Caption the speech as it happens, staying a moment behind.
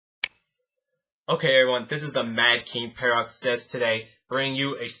Okay, everyone, this is the Mad King Paradox says today, bringing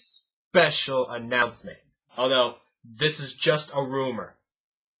you a special announcement. Although, this is just a rumor.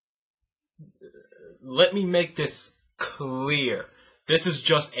 Let me make this clear. This is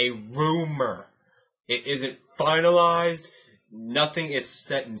just a rumor. It isn't finalized. Nothing is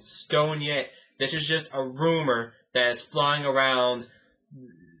set in stone yet. This is just a rumor that is flying around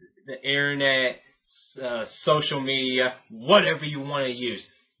the internet, social media, whatever you want to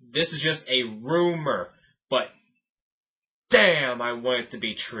use. This is just a rumor, but damn, I want it to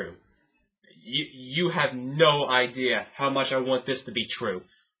be true. You have no idea how much I want this to be true.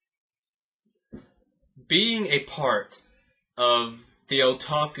 Being a part of the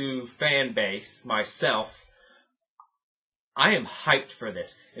otaku fan base myself, I am hyped for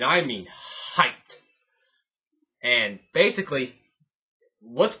this, and I mean hyped. And basically,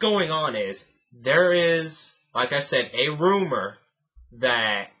 what's going on is, there is, like I said, a rumor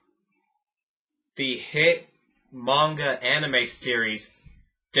that the hit manga anime series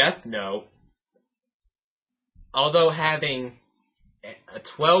Death Note, although having a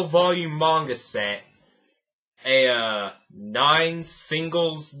 12-volume manga set, a 9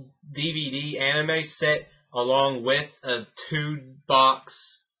 singles DVD anime set, along with a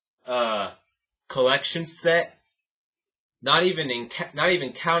 2-box collection set, not even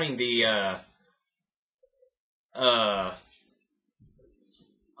counting the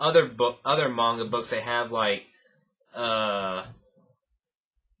other manga books they have, like the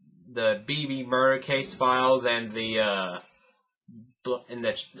BB Murder Case Files and the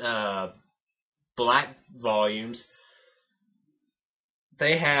Black volumes.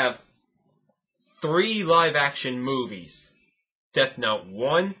 They have 3 live-action movies: Death Note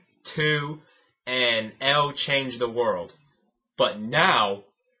 1, 2, and L Change the World. But now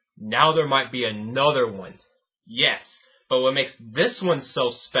there might be another one. Yes. But what makes this one so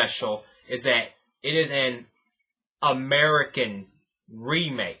special is that it is an American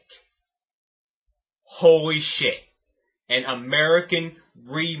remake. Holy shit. An American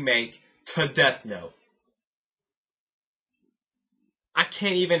remake to Death Note. I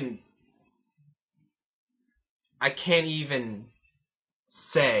can't even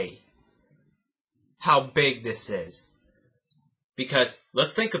say how big this is. Because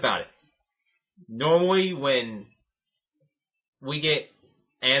let's think about it. Normally when we get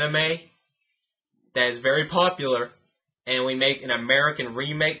anime that is very popular, and we make an American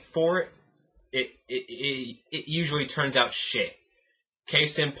remake for it, it usually turns out shit.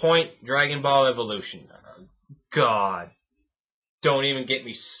 Case in point, Dragon Ball Evolution. God, don't even get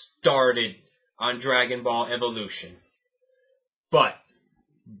me started on Dragon Ball Evolution. But,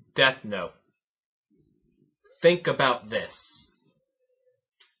 Death Note. Think about this.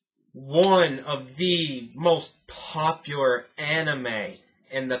 One of the most popular anime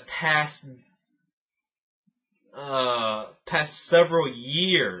in the past several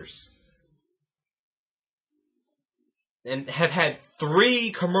years, and have had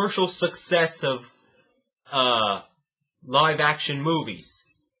 3 commercial successive live-action movies.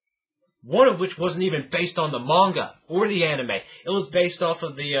 One of which wasn't even based on the manga or the anime. It was based off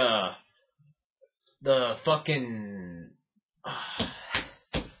of the fucking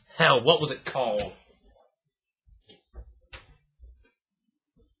hell, what was it called?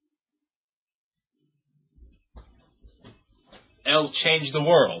 L Change the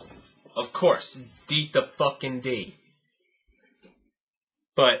World. Of course. D the fucking D.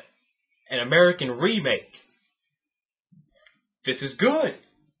 But an American remake. This is good.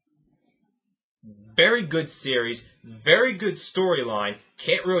 Very good series. Very good storyline.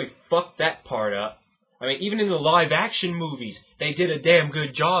 Can't really fuck that part up. I mean, even in the live-action movies, they did a damn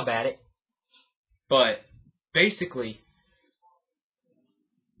good job at it. But, basically,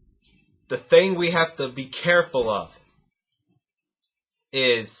 the thing we have to be careful of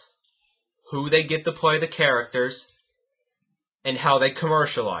is who they get to play the characters and how they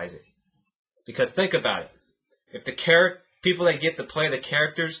commercialize it. Because think about it. If the people that get to play the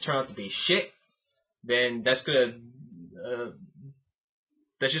characters turn out to be shit, then that's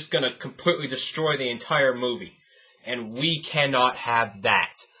just gonna completely destroy the entire movie. And we cannot have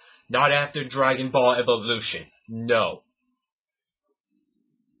that. Not after Dragon Ball Evolution. No.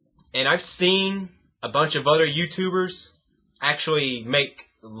 And I've seen a bunch of other YouTubers actually make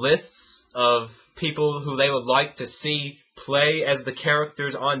lists of people who they would like to see play as the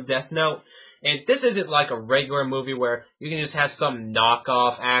characters on Death Note. And this isn't like a regular movie where you can just have some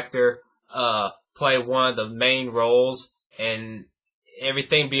knockoff actor play one of the main roles and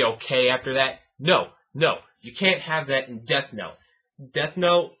everything be okay after that. No, you can't have that in Death Note. Death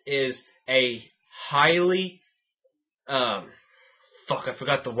Note is a highly, fuck, I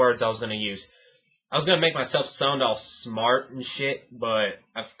forgot the words I was going to use. I was gonna make myself sound all smart and shit, but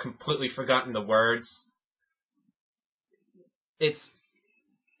I've completely forgotten the words. It's,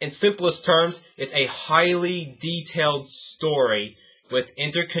 in simplest terms, it's a highly detailed story with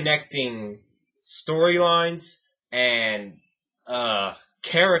interconnecting storylines and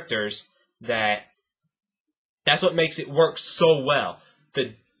characters that's what makes it work so well.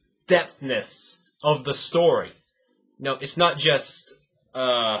 The depthness of the story. No, it's not just,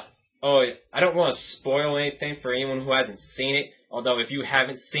 I don't want to spoil anything for anyone who hasn't seen it, although if you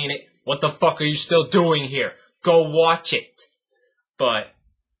haven't seen it, what the fuck are you still doing here? Go watch it. But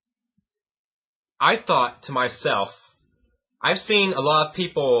I thought to myself, I've seen a lot of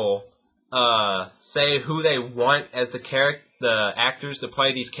people say who they want as the actors to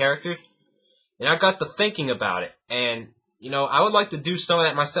play these characters, and I got to thinking about it, and I would like to do some of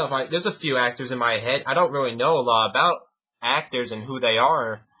that myself. There's a few actors in my head. I don't really know a lot about actors and who they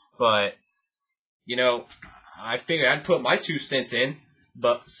are, but I figured I'd put my 2 cents in.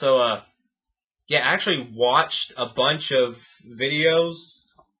 But I actually watched a bunch of videos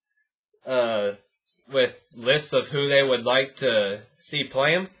with lists of who they would like to see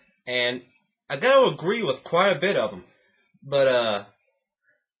play them, and I gotta agree with quite a bit of them. But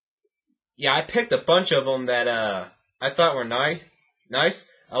I picked a bunch of them that I thought were nice.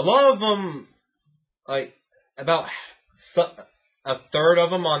 A lot of them, like about a third of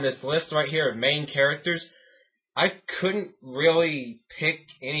them on this list right here of main characters, I couldn't really pick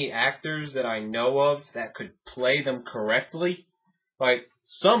any actors that I know of that could play them correctly. Like,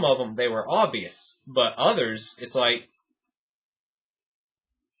 some of them, they were obvious, but others, it's like,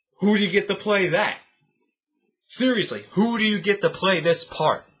 who do you get to play that? Seriously, who do you get to play this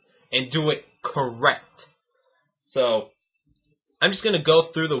part and do it correct? So, I'm just going to go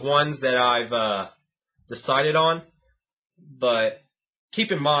through the ones that I've decided on, but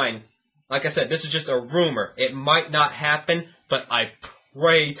keep in mind, like I said, this is just a rumor. It might not happen, but I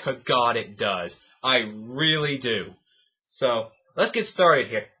pray to God it does. I really do. So, let's get started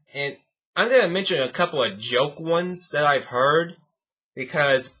here. And I'm going to mention a couple of joke ones that I've heard,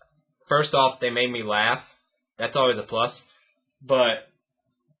 because, first off, they made me laugh. That's always a plus. But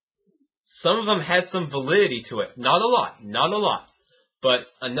some of them had some validity to it. Not a lot.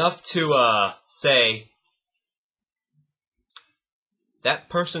 But enough to say, that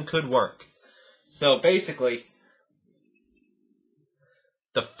person could work. So basically,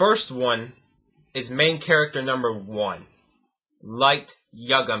 the first one is main character number 1. Light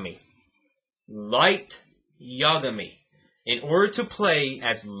Yagami. Light Yagami. In order to play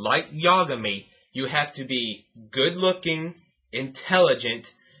as Light Yagami, you have to be good-looking,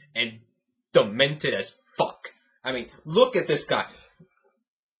 intelligent, and demented as fuck. I mean, look at this guy.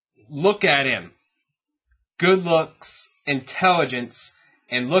 Look at him. Good looks, intelligence,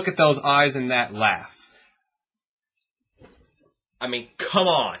 and look at those eyes and that laugh. I mean, come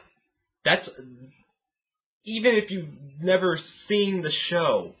on. That's... Even if you've never seen the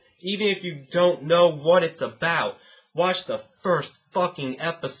show, even if you don't know what it's about, watch the first fucking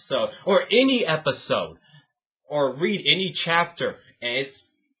episode, or any episode, or read any chapter, and it's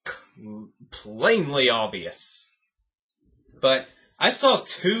plainly obvious. But I saw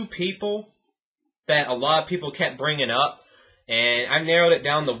 2 people that a lot of people kept bringing up, and I narrowed it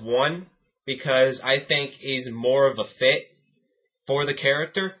down to 1, because I think he's more of a fit for the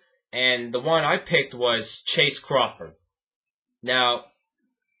character. And the one I picked was Chase Crawford. Now,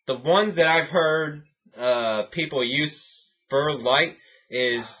 the ones that I've heard people use for Light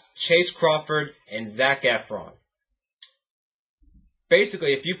is Chase Crawford and Zac Efron.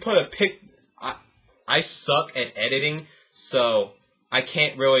 Basically, if you put a I suck at editing, so I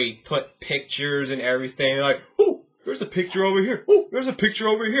can't really put pictures and everything. Like, oh, there's a picture over here. Oh, there's a picture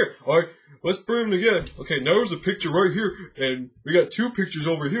over here. All right. Let's bring them together. Okay, now there's a picture right here, and we got 2 pictures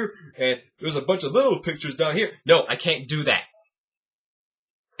over here, and there's a bunch of little pictures down here. No, I can't do that.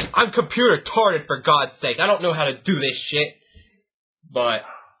 I'm computer retarded, for God's sake. I don't know how to do this shit. But,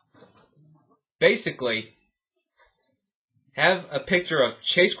 basically, have a picture of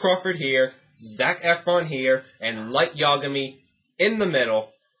Chase Crawford here, Zac Efron here, and Light Yagami in the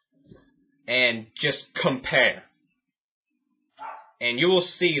middle, and just compare. And you will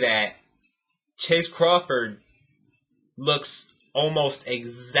see that Chase Crawford looks almost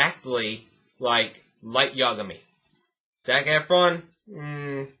exactly like Light Yagami. Zac Efron,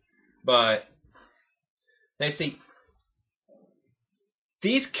 but they see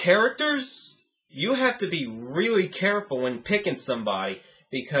these characters, you have to be really careful when picking somebody,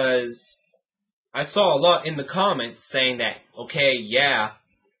 because I saw a lot in the comments saying that, okay, yeah,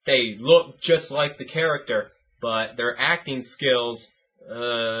 they look just like the character, but their acting skills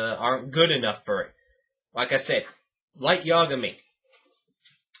aren't good enough for it. like I said, Light Yagami.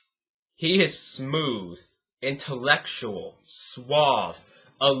 He is smooth, intellectual, suave.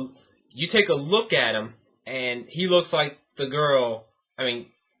 You take a look at him, and he looks like the girl. I mean,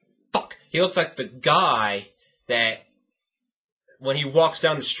 fuck. He looks like the guy that when he walks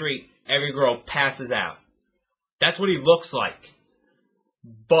down the street, every girl passes out. That's what he looks like.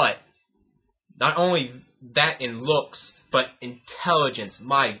 But not only that in looks, but intelligence.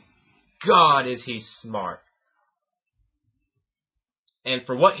 My God, is he smart. And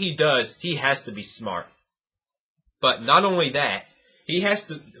for what he does, he has to be smart. But not only that,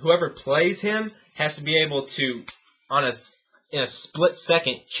 whoever plays him has to be able to, in a split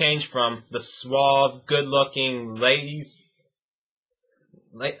second, change from the suave, good-looking I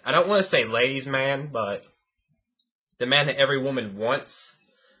don't want to say ladies man, but the man that every woman wants,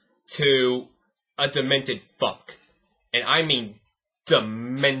 to a demented fuck. And I mean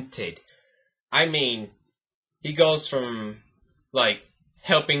demented. I mean, he goes from, like,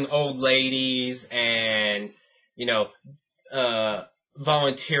 helping old ladies and,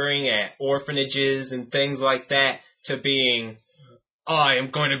 volunteering at orphanages and things like that, to being, I am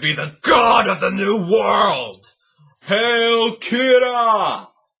going to be the god of the new world! Hail Kira!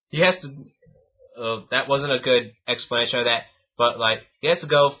 He has to, that wasn't a good explanation of that, but, like, he has to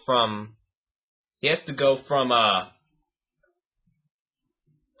go from,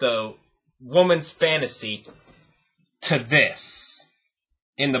 the woman's fantasy to this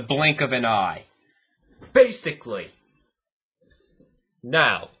in the blink of an eye. Basically.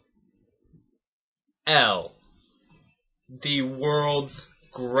 Now, L, the world's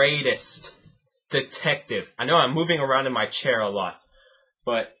greatest detective. I know I'm moving around in my chair a lot,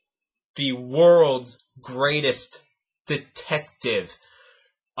 but the world's greatest detective.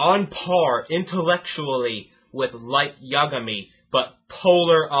 On par intellectually with Light Yagami, but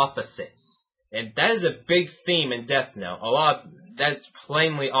polar opposites. And that is a big theme in Death Note. That's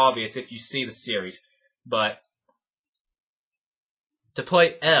plainly obvious if you see the series. But to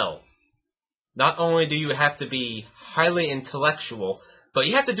play L, not only do you have to be highly intellectual, but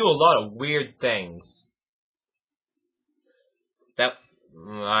you have to do a lot of weird things.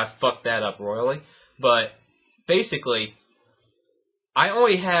 I fucked that up royally. But basically, I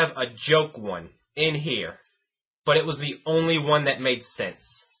only have a joke one in here, but it was the only one that made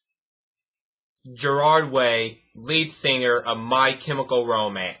sense. Gerard Way, lead singer of My Chemical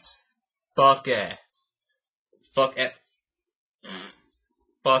Romance. Fucking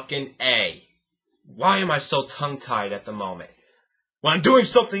A. Why am I so tongue-tied at the moment? When I'm doing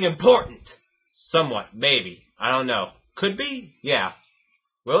something important! Somewhat, maybe. I don't know. Could be? Yeah.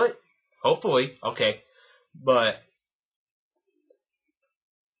 Will it? Hopefully. Okay. But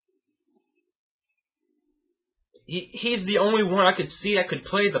he's the only one I could see that could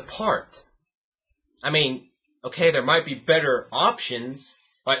play the part. I mean, okay, there might be better options.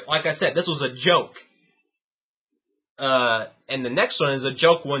 Like I said, this was a joke. And the next one is a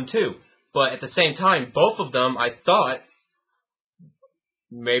joke one too. But at the same time, both of them, I thought,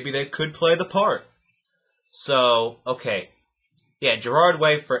 maybe they could play the part. So, okay. Yeah, Gerard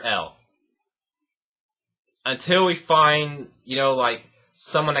Way for L. Until we find,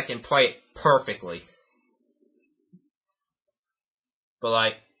 someone that can play it perfectly.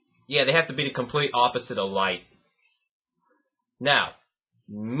 But, yeah, they have to be the complete opposite of Light. Now,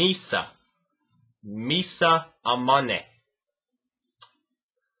 Misa Amane.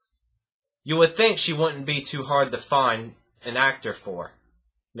 You would think she wouldn't be too hard to find an actor for.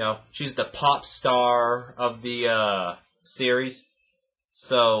 She's the pop star of the series.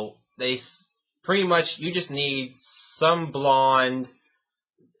 So, pretty much, you just need some blonde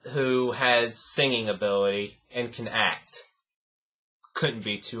who has singing ability and can act. Couldn't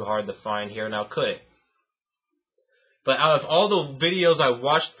be too hard to find here, now could it? But out of all the videos I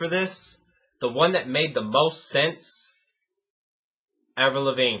watched for this, the one that made the most sense, Avril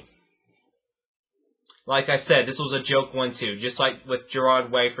Lavigne. Like I said, this was a joke one too, just like with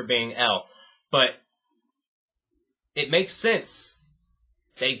Gerard Way for being L. But it makes sense.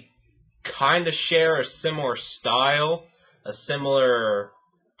 They kind of share a similar style, a similar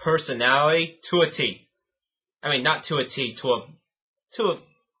personality to a T. I mean, not to a T, to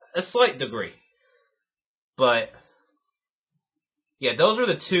a slight degree. But yeah, those are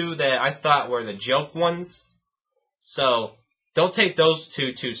the two that I thought were the joke ones. So don't take those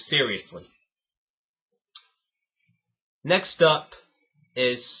two too seriously. Next up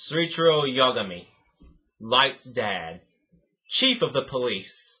is Shuichiro Yagami, Light's dad, chief of the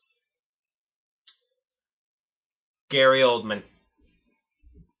police. Gary Oldman.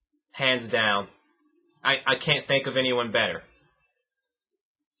 Hands down. I can't think of anyone better.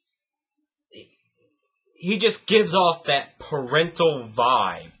 he just gives off that parental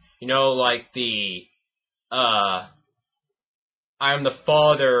vibe. You know, like the, I'm the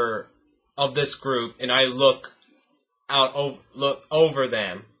father of this group, and I look over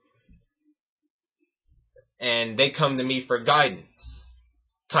them, and they come to me for guidance,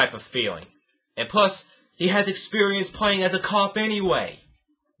 type of feeling. And plus, he has experience playing as a cop anyway,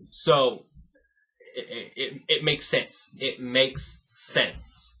 so it makes sense. It makes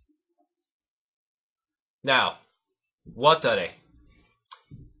sense. Now, what are they?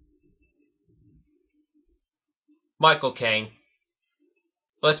 Michael Caine.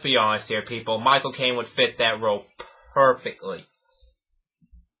 Let's be honest here, people. Michael Caine would fit that role perfectly.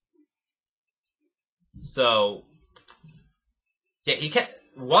 So, yeah,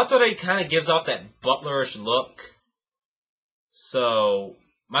 Watanabe kind of gives off that butlerish look. So,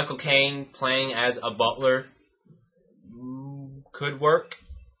 Michael Caine playing as a butler could work.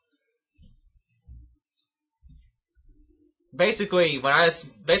 Basically, I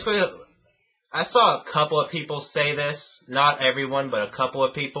saw a couple of people say this. Not everyone, but a couple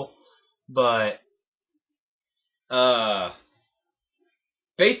of people. But,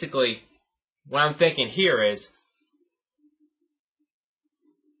 basically, what I'm thinking here is,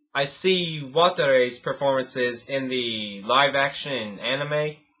 I see Watare's performances in the live-action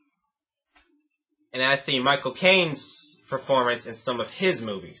anime, and I see Michael Caine's performance in some of his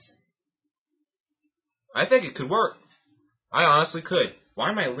movies. I think it could work. I honestly could. Why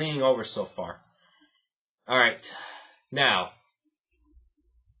am I leaning over so far? Alright, now,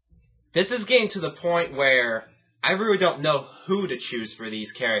 this is getting to the point where I really don't know who to choose for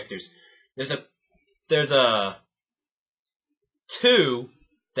these characters. There's a two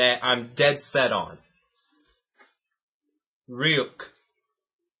that I'm dead set on. Ryuk,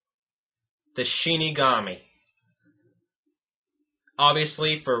 the Shinigami.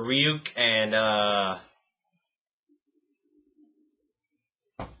 Obviously for Ryuk and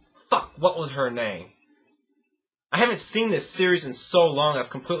what was her name? I haven't seen this series in so long I've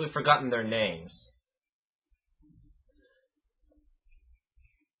completely forgotten their names.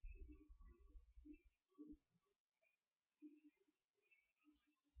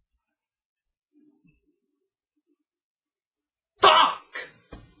 Fuck!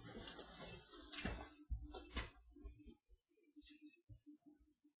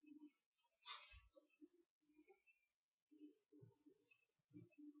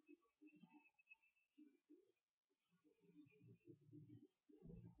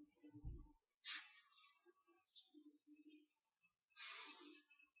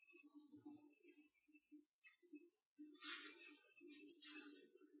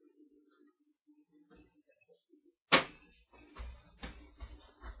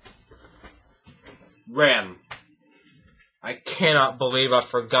 Rem. I cannot believe I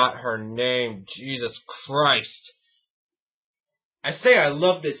forgot her name. Jesus Christ. I say I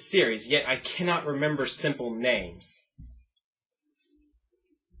love this series, yet I cannot remember simple names.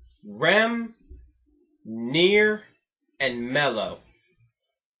 Rem, Nier, and Mello.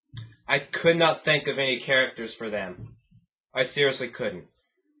 I could not think of any characters for them. I seriously couldn't.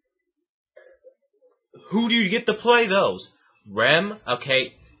 Who do you get to play those? Rem,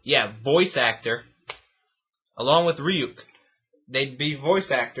 okay, yeah, voice actor. Along with Ryuk. They'd be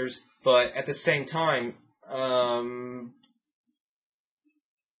voice actors, but at the same time, I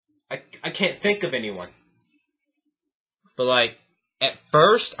can't think of anyone. But like, at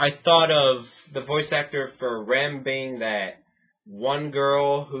first, I thought of the voice actor for Rem being that one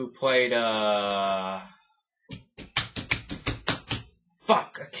girl who played, I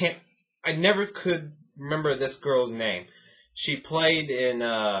never could remember this girl's name. She played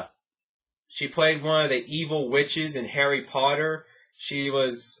one of the evil witches in Harry Potter. She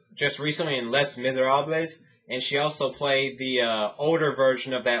was just recently in Les Miserables, and she also played the older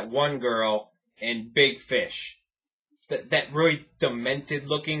version of that one girl in Big Fish. That really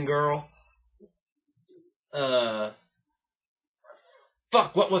demented-looking girl. What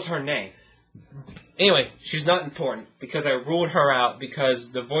was her name? Anyway, she's not important, because I ruled her out,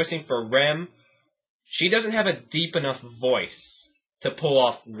 because the voicing for Rem, she doesn't have a deep enough voice to pull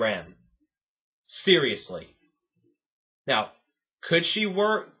off Rem. Seriously. Now, could she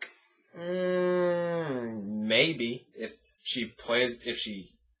work? Maybe if she plays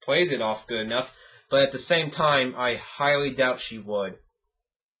it off good enough. But at the same time, I highly doubt she would.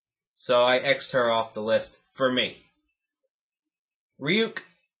 So I X'd her off the list for me. Ryuk,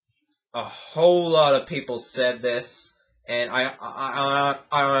 a whole lot of people said this, and I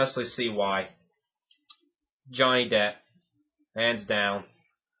honestly see why. Johnny Depp, hands down.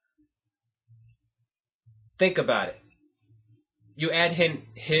 Think about it. You add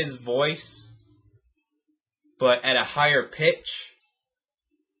his voice, but at a higher pitch,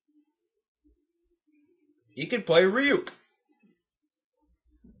 you could play Ryuk.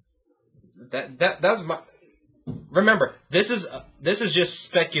 That's my. Remember, this is just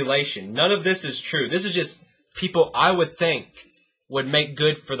speculation. None of this is true. This is just people I would think would make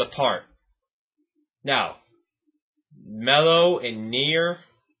good for the part. Now, Mello and Nier,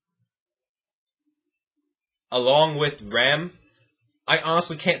 along with Rem, I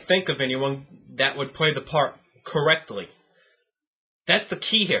honestly can't think of anyone that would play the part correctly. That's the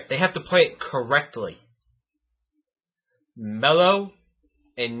key here. They have to play it correctly. Mello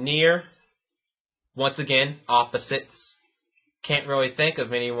and Nier, once again, opposites. Can't really think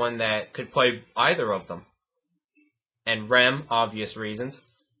of anyone that could play either of them. And Rem, obvious reasons.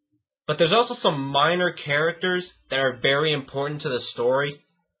 But there's also some minor characters that are very important to the story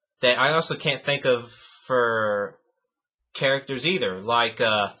that I also can't think of for characters either. Like,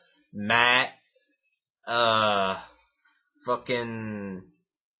 Matt,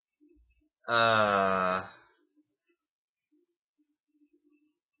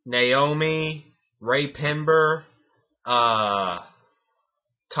 Naomi, Ray Pember, Takeda.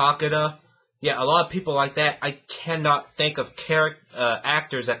 Yeah, a lot of people like that. I cannot think of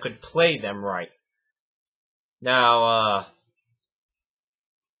actors that could play them right. Now,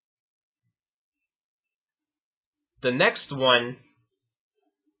 the next one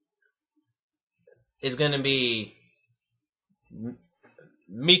is going to be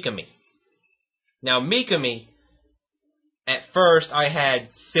Mikami. Now, Mikami, at first, I had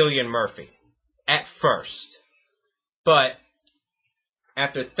Cillian Murphy. At first. But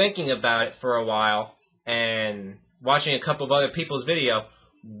after thinking about it for a while and watching a couple of other people's video,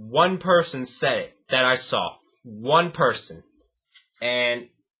 one person said it that I saw. One person. And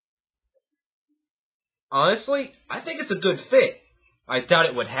honestly, I think it's a good fit. I doubt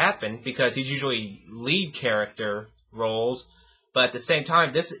it would happen because he's usually lead character roles. But at the same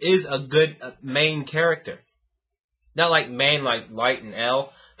time, this is a good main character. Not like main like Light and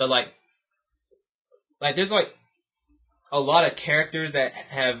L, but like there's like a lot of characters that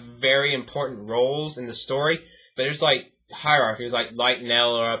have very important roles in the story, but there's like hierarchy. There's like Light and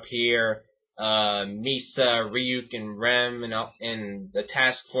L are up here, Misa, Ryuk, and Rem, and the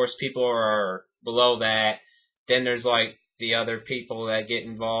task force people are below that. Then there's like the other people that get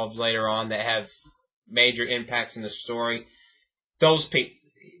involved later on that have major impacts in the story. Those people,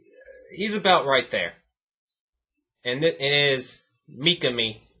 he's about right there. And it is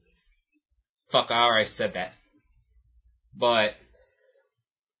Mikami. Fuck, I already said that. But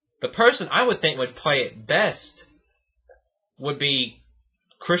the person I would think would play it best would be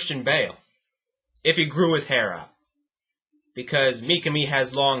Christian Bale. If he grew his hair out. Because Mikami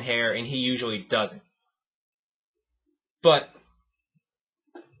has long hair and he usually doesn't. But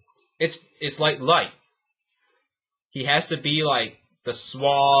it's like Light. He has to be like the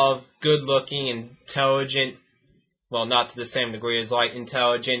suave, good-looking, intelligent, well, not to the same degree as Light,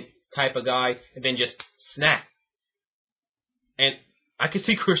 intelligent type of guy, and then just snap. And I could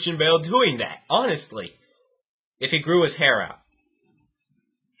see Christian Bale doing that, honestly, if he grew his hair out.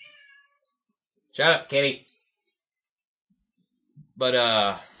 Shut up, kitty. But,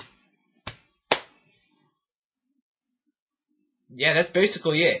 yeah, that's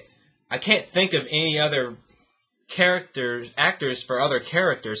basically it. I can't think of any other actors for other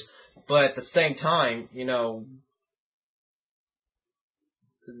characters, but at the same time, you know,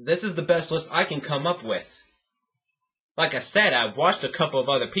 this is the best list I can come up with. Like I said, I watched a couple of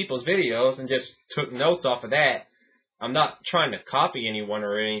other people's videos and just took notes off of that. I'm not trying to copy anyone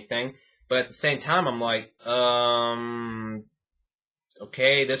or anything, but at the same time, I'm like,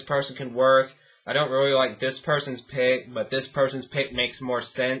 okay, this person can work. I don't really like this person's pick, but this person's pick makes more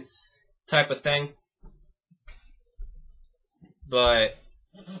sense, type of thing. But,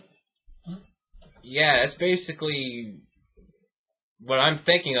 yeah, that's basically what I'm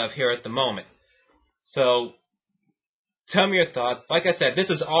thinking of here at the moment. So, tell me your thoughts. Like I said, this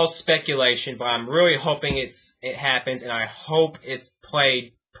is all speculation, but I'm really hoping it happens, and I hope it's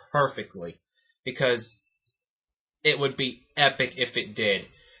played perfectly, because it would be epic if it did.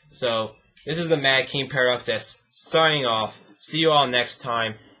 So, this is the Mad King Paradox signing off. See you all next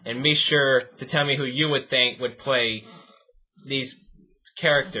time, and be sure to tell me who you would think would play these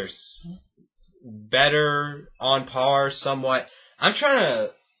characters better, on par, somewhat. I'm just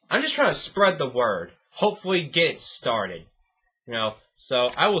trying to spread the word. Hopefully get it started. You know,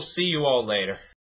 so I will see you all later.